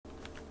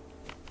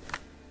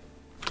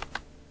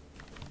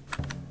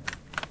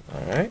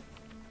Alright.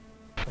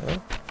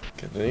 Well,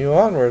 continue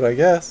onward, I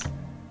guess.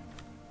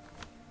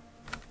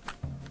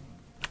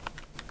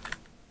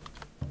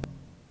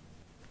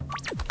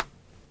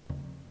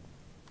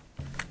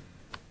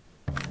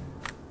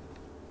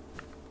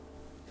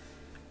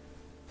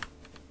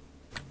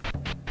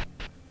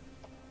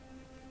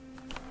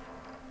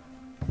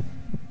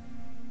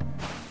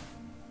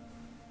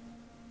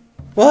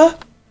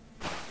 What?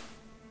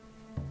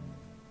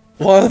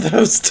 One of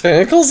those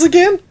tentacles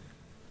again?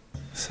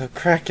 So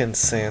Kraken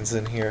sand's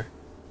in here.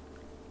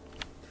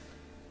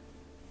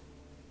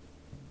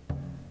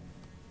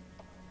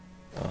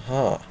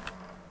 Uh-huh.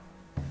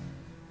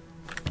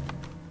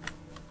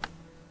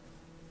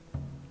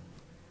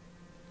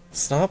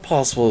 It's not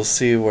possible to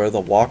see where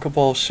the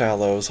walkable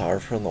shallows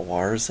are from the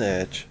water's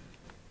edge.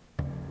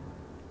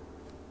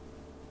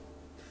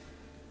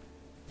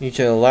 You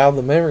can allow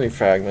the memory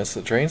fragments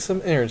to drain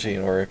some energy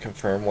in order to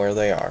confirm where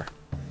they are.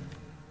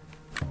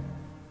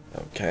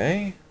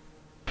 Okay.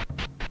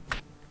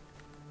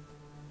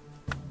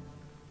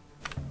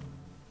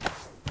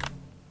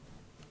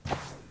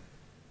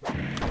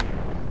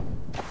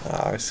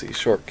 Ah, I see.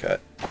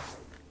 Shortcut.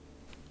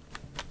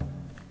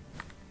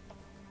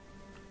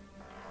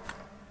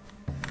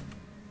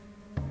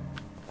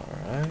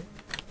 Alright.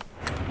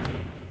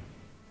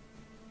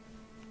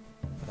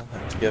 I'll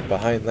have to get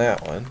behind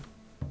that one.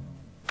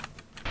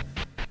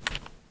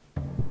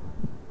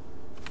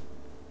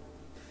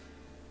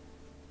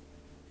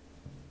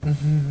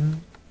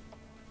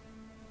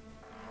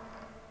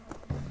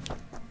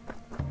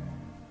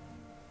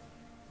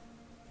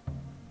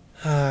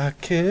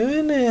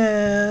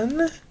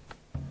 Hakunen,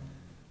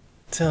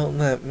 don't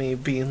let me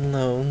be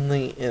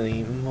lonely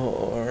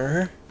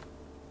anymore.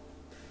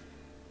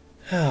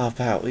 How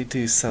about we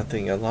do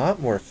something a lot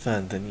more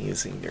fun than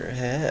using your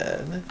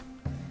head?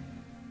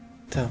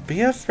 Don't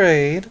be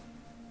afraid.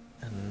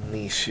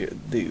 Unleash your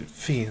lewd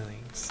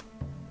feelings.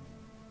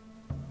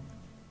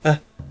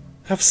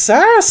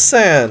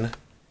 Apsara-san!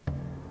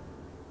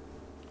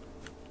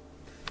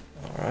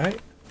 Alright.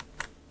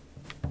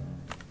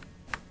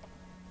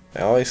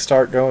 I always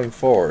start going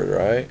forward,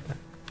 right?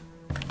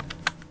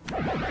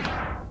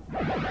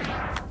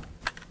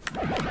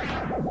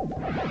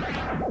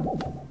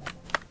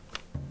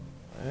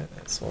 Alright,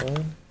 that's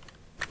one.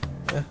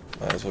 Yeah,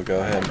 might as well go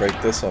ahead and break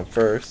this one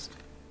first.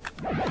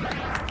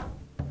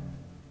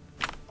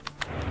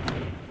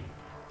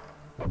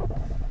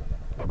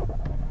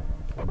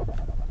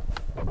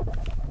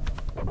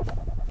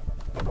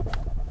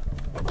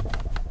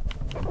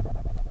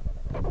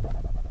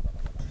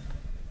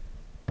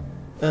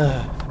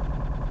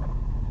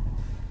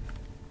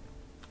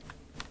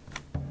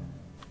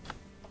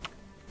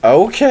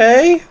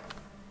 Okay.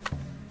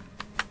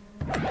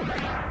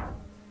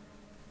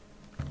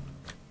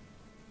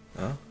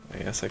 Well, I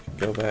guess I can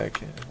go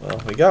back. Well,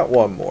 we got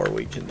one more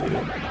we can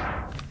do.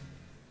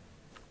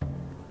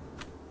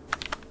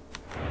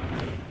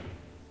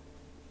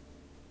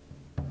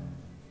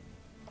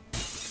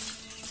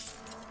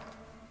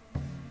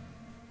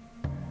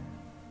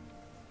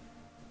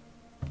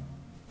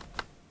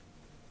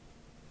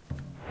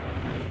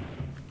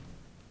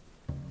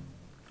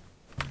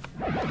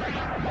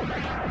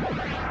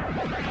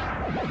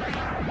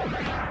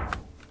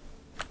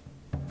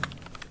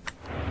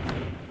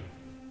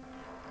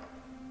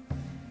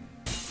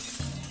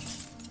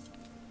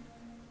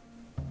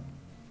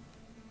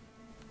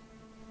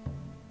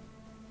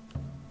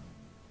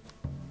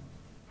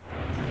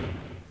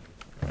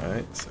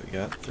 So we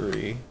got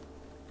 3.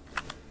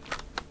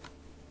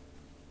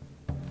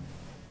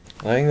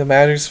 Letting the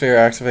magic sphere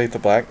activate the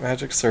black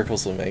magic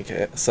circles will make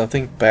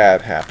something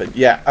bad happen.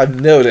 Yeah,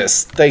 I've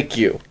noticed. Thank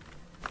you.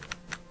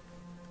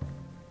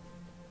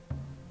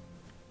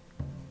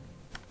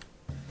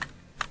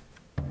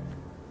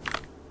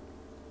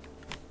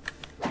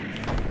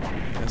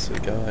 Guess we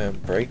go ahead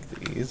and break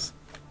these.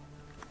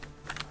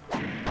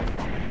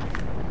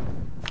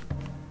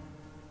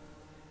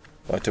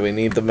 What, do we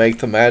need to make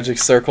the magic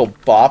circle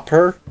bop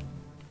her?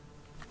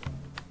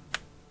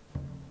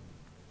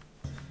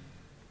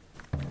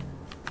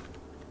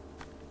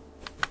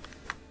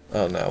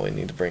 Oh no, we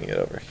need to bring it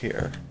over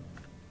here.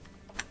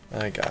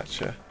 I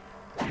gotcha.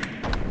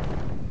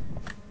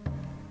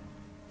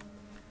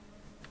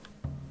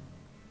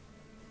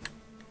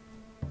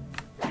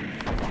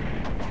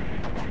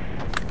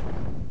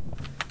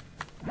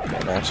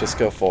 Not just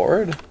go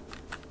forward?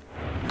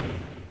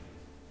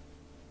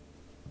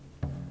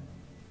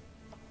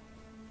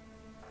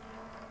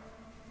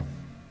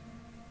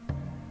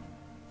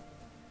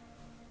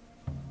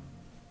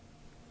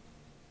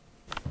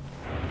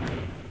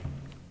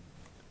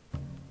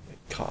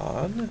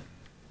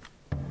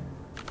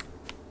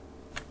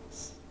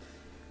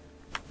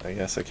 I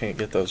guess I can't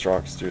get those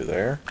rocks through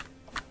there.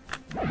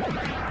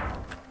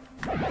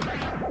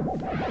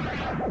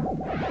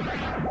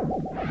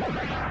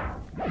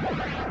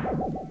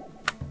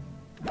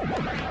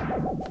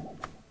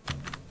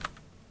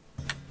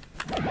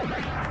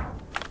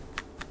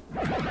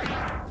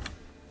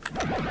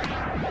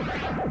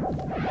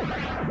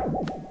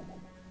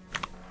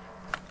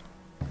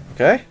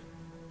 Okay.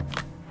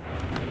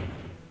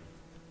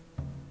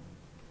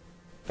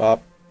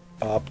 Bop.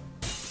 Bop.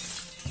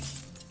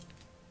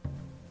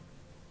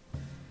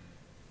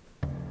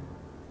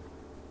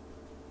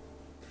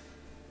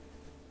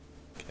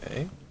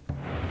 Okay.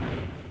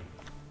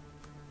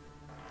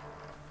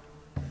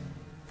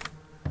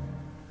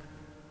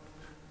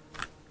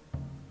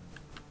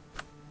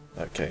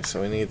 Okay,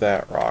 so we need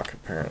that rock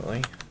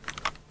apparently.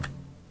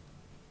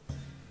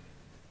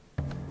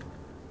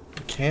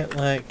 We can't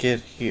let it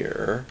get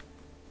here.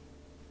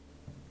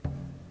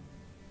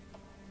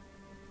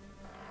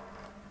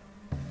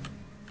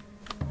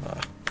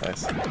 Ah,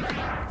 nice.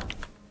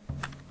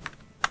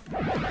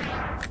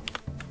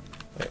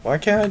 Wait, why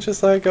can't I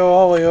just let it go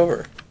all the way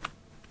over?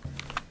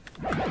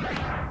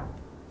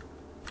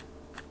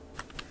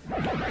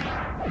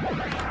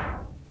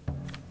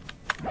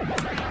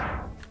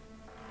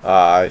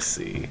 Ah, I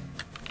see.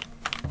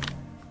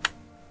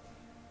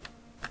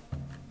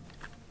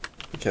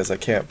 Because I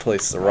can't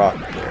place the rock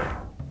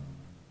there.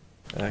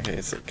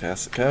 Okay, so it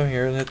has to come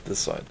here and hit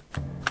this one.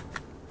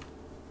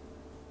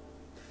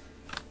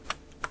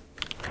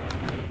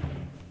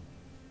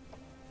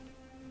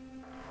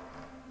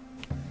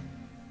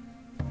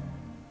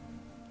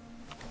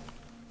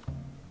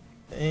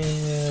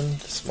 And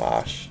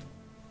smosh.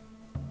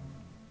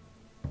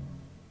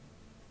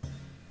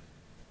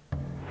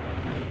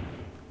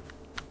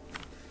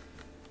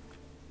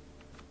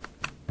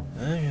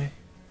 Okay.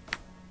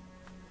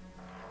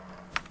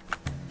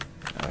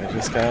 Now I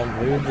just gotta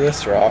move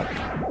this rock.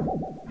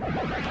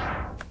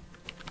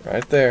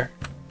 Right there.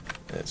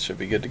 It should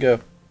be good to go.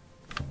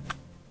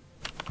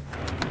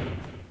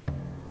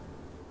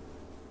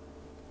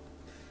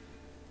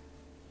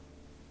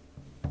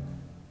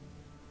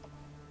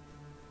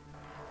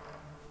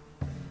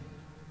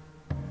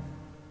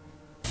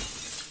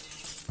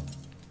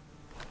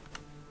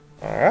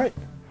 Alright.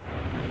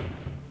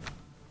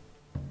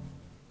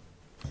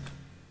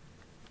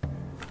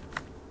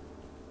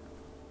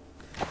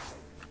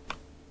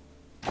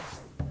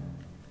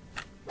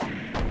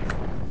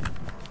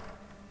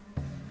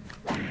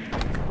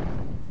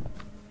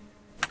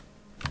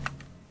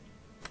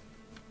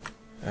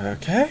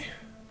 Okay.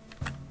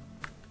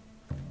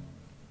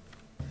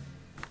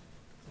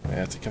 We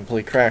have to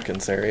complete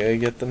Kraken's area to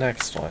get the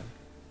next one.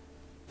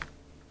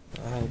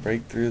 I'll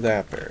break through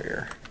that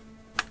barrier.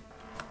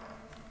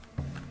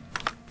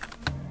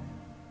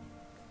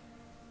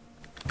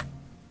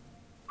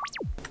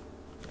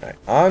 Alright,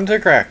 on to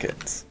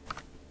Kraken's.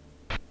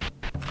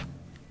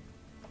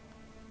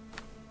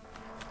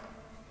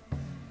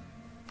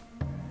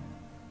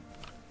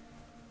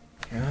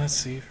 Let's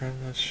see from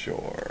the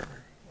shore.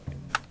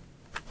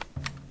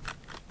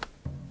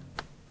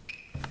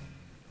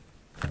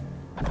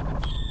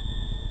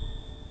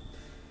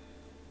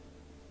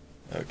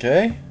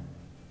 Okay.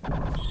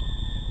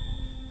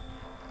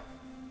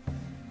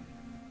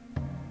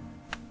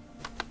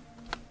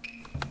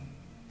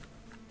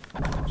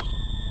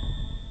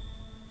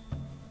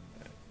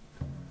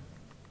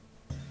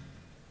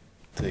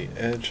 The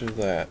edge of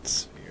that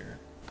sphere.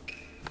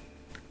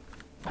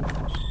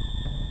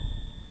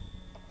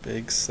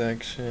 Big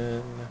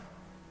section.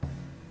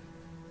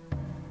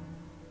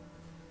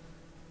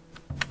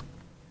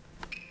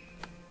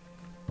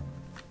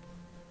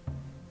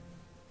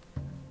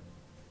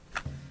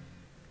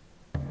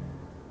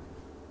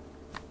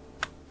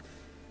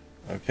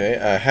 Okay,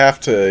 I have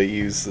to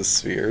use the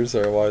spheres,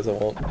 otherwise I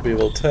won't be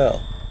able to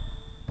tell.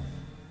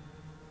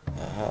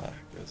 Aha,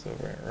 goes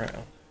over and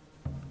around.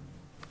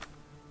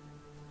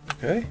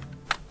 Okay.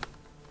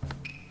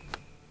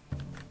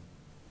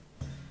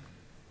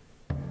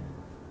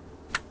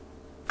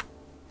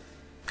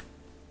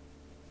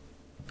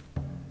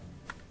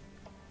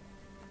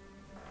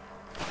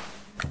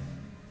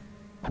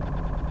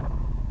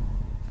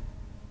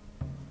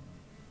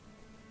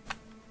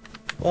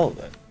 Well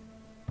then.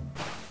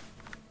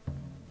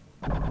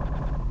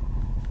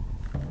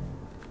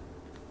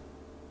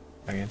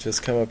 I can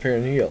just come up here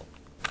and heal.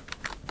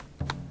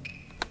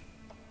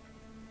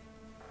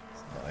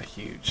 It's not a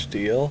huge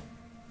deal.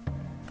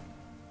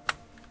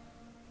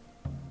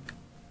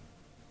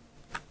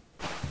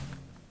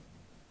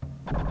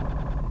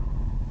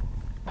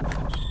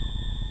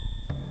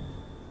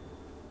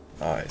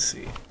 Oh, I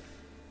see.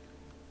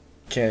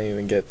 Can't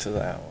even get to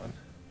that one.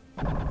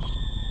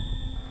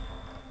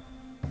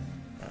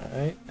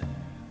 Alright.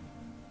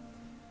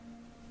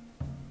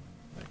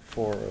 Like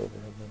 4 over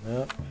and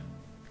then up.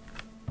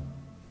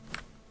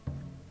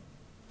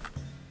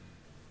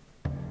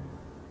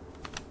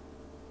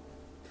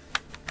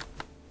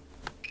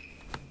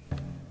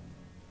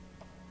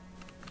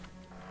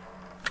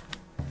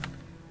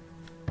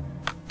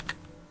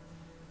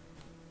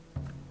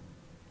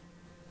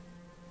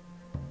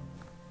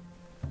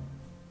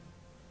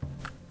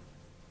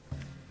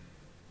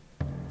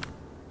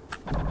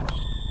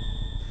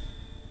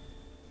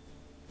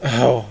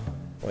 Oh,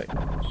 wait.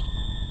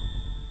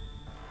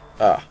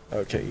 Ah,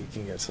 okay, you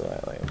can get to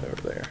that land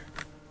over there.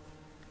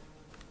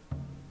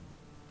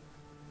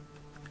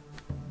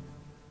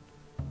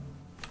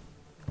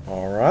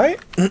 Alright.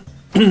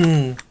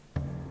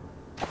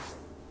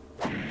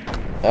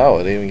 Oh,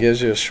 it even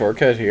gives you a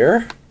shortcut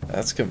here?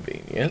 That's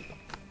convenient.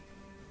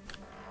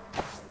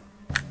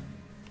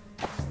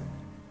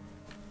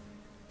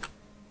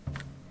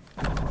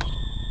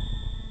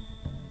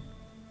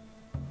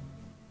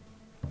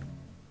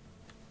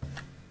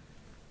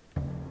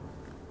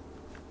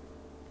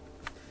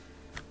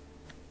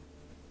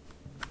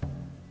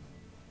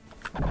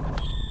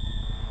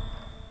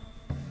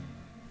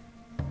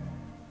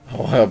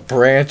 Oh, a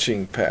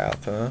branching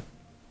path, huh?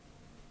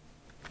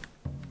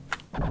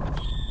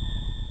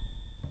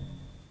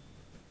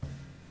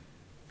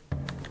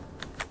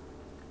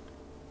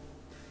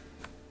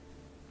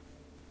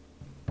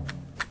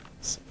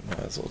 So might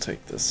as well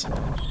take this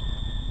one.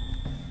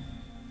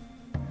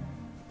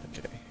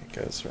 Okay, it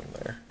goes from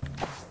there.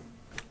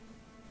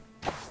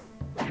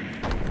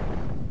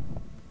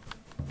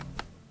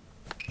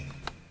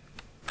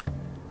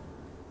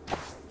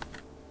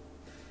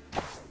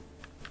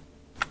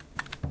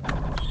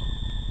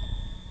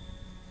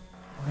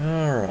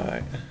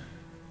 Alright.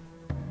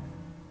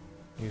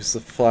 Use the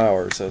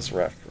flowers as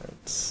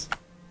reference.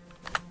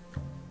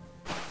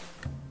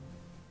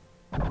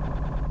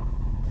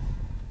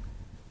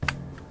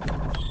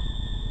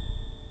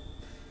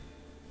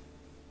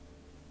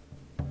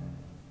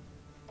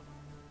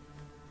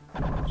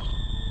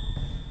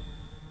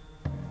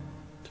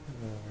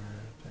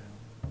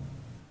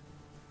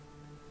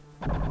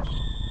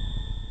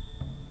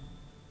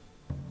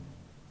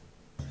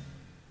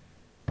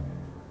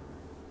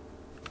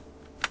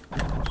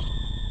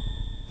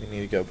 We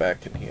need to go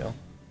back and heal.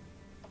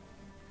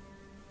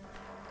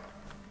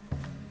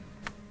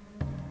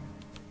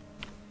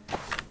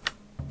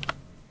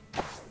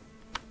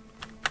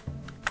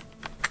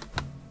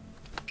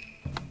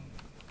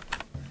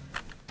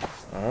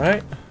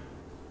 Alright.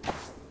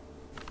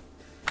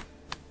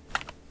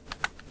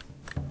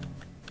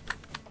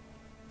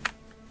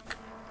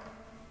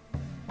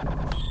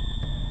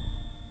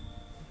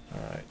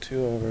 Alright,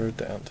 2 over,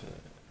 down to here.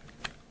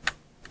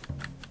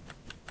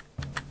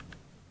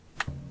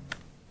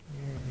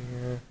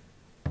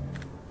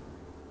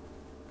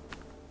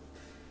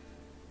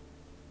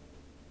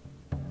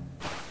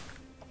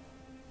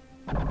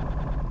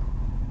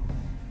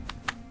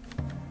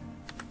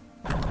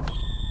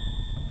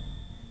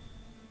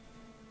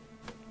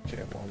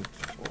 Okay, 1,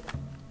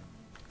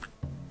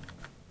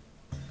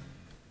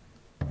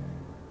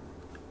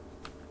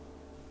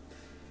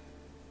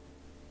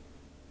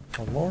 4.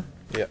 One more?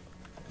 Yeah.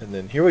 And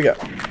then here we go.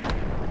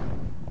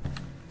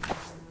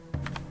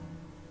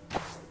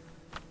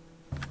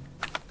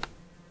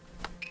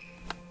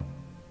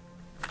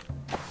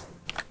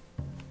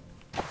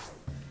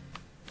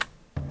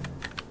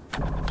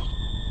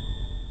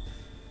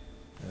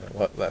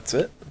 What? That's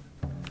it?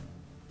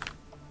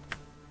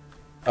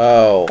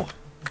 Oh.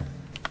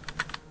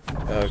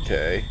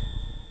 Okay.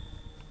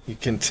 You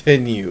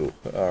continue.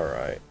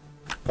 Alright.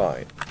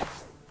 Fine.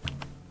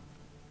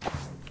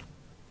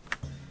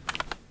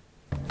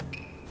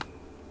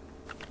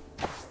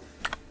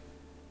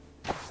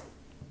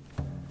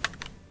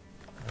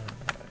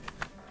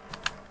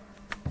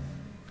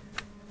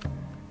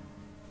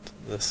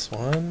 This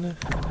one.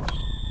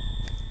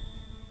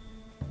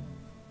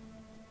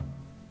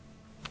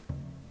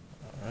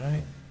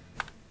 Alright.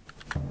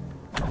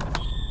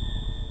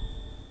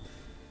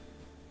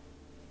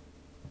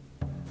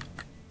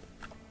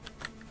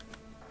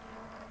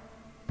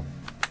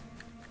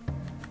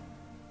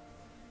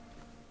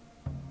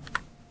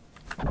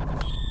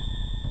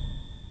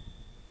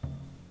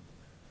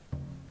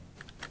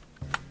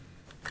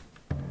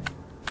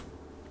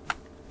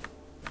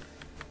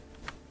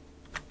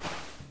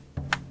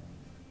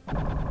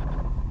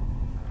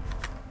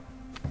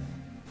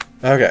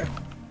 Okay.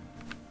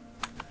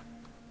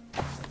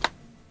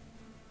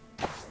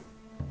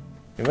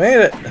 You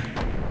made it!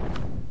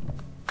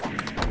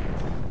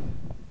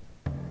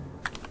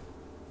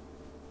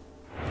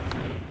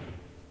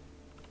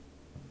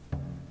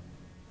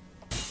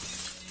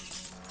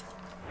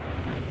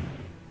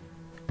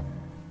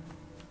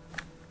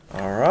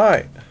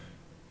 Alright.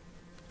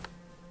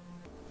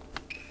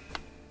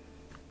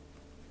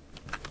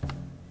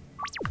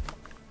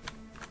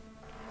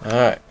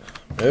 Alright.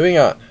 Moving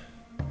on.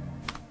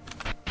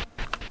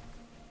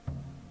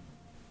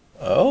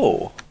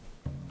 Oh.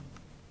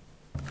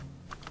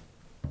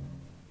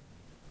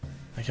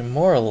 I can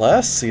more or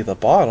less see the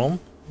bottom.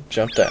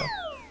 Jump down.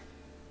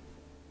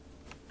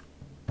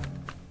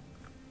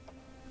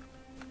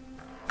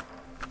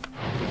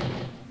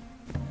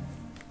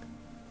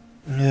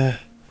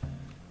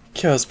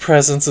 Kyo's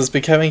presence is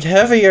becoming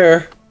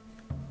heavier.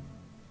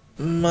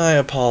 My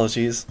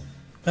apologies.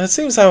 It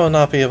seems I will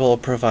not be able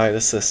to provide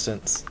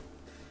assistance.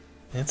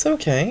 It's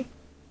okay.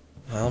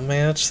 I'll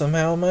manage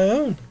somehow on my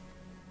own.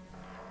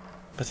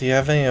 But do you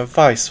have any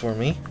advice for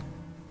me?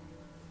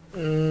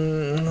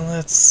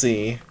 Let's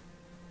see.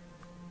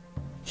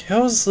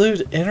 Kyo's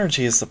loot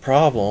energy is the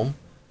problem.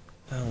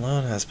 That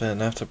alone has been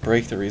enough to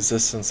break the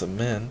resistance of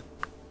men.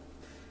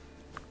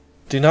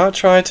 Do not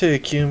try to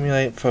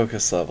accumulate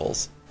focus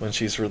levels when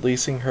she's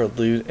releasing her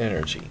loot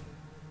energy.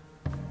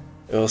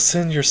 It will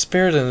send your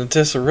spirit in a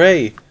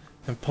disarray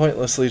and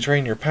pointlessly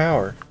drain your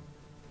power.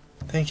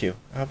 Thank you.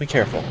 I'll be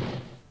careful.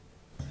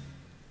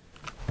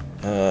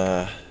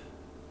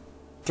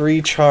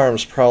 3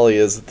 charms probably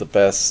isn't the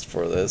best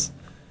for this.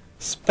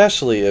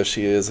 Especially if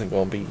she isn't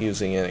going to be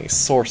using any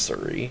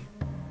sorcery.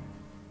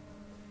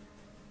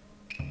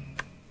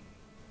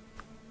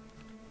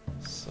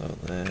 So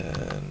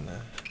then...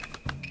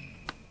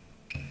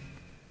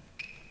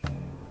 I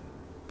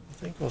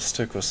think we'll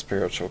stick with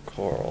Spiritual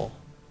Coral.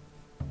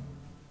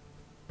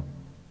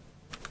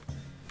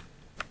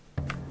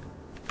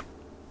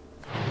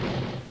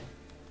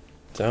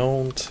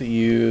 Don't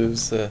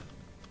use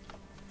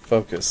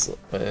focus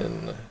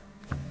when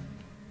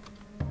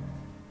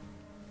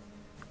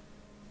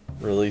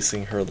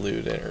releasing her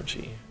lewd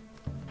energy.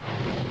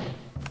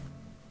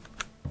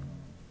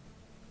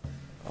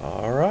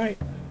 Alright.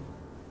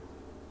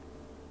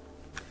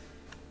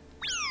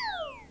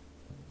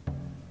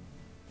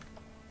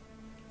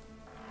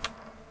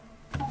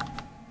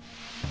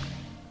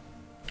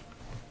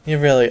 You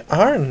really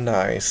are a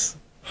nice,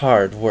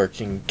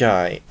 hard-working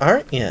guy,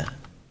 aren't you?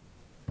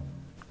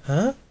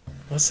 Huh?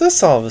 What's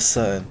this all of a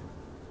sudden?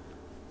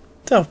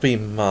 Don't be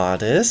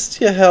modest.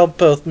 You helped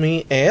both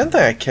me and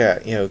that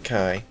cat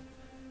yokai.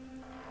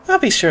 I'll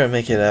be sure to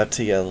make it up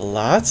to you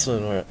lots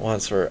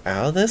once we're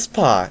out of this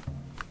pot.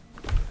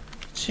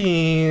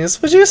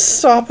 Jeez, would you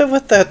stop it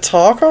with that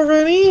talk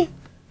already?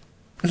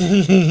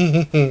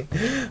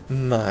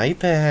 My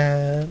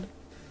bad.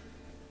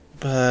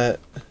 But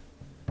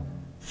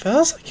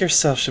fellas like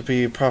yourself should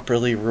be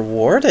properly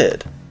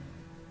rewarded.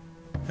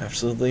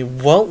 Absolutely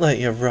won't let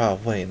you rot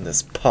away in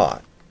this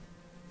pot.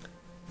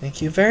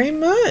 Thank you very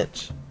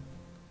much.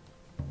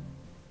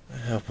 I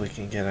hope we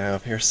can get out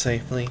of here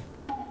safely.